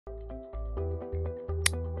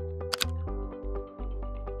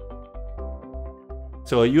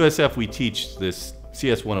So at USF we teach this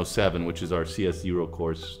CS 107, which is our CS0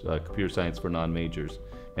 course, Computer Science for Non-Majors.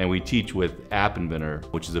 And we teach with App Inventor,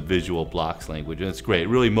 which is a visual blocks language. And it's great. It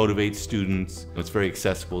really motivates students. It's very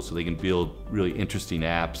accessible so they can build really interesting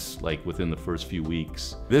apps like within the first few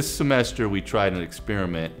weeks. This semester we tried an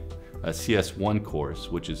experiment, a CS1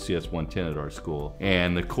 course, which is CS 110 at our school.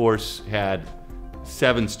 And the course had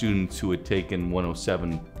 7 students who had taken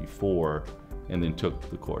 107 before and then took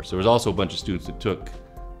the course. There was also a bunch of students that took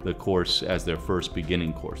the course as their first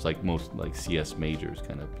beginning course, like most CS majors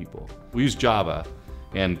kind of people. We use Java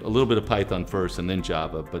and a little bit of Python first and then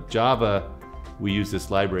Java. But Java, we use this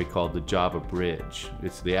library called the Java Bridge.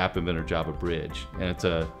 It's the App Inventor Java Bridge. And it's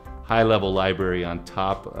a high-level library on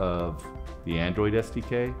top of the Android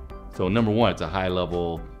SDK. So number one, it's a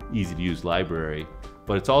high-level, easy-to-use library,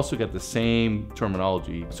 but it's also got the same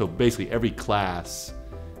terminology. So basically every class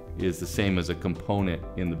is the same as a component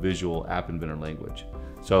in the visual App Inventor language.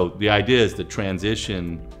 So the idea is the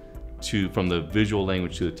transition from the visual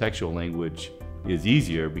language to the textual language is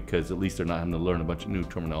easier because at least they're not having to learn a bunch of new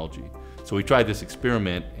terminology. So we tried this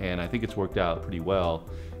experiment and I think it's worked out pretty well.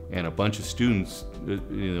 And a bunch of students,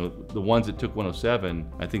 the ones that took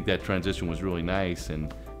 107, I think that transition was really nice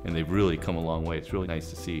and they've really come a long way. It's really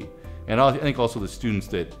nice to see. And I think also the students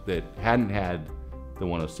that hadn't had the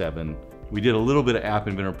 107, we did a little bit of App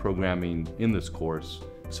Inventor programming in this course,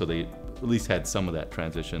 so they at least had some of that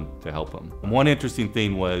transition to help them. And one interesting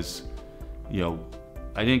thing was,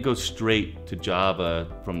 I didn't go straight to Java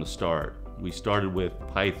from the start. We started with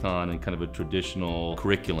Python and kind of a traditional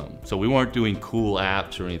curriculum. So we weren't doing cool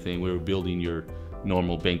apps or anything. We were building your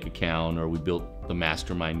normal bank account, or we built the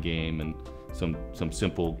Mastermind game and some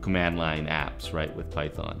simple command line apps, right, with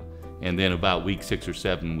Python. And then about week 6 or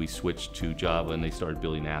 7, we switched to Java and they started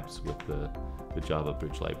building apps with the Java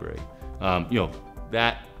Bridge library.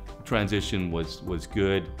 That transition was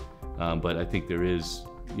good, but I think there is,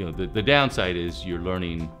 the downside is you're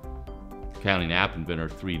learning counting App Inventor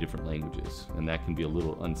 3 different languages, and that can be a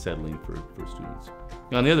little unsettling for students.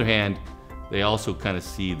 On the other hand, they also kind of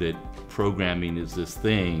see that programming is this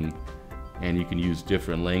thing, and you can use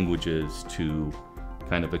different languages to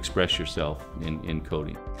kind of express yourself in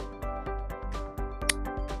coding.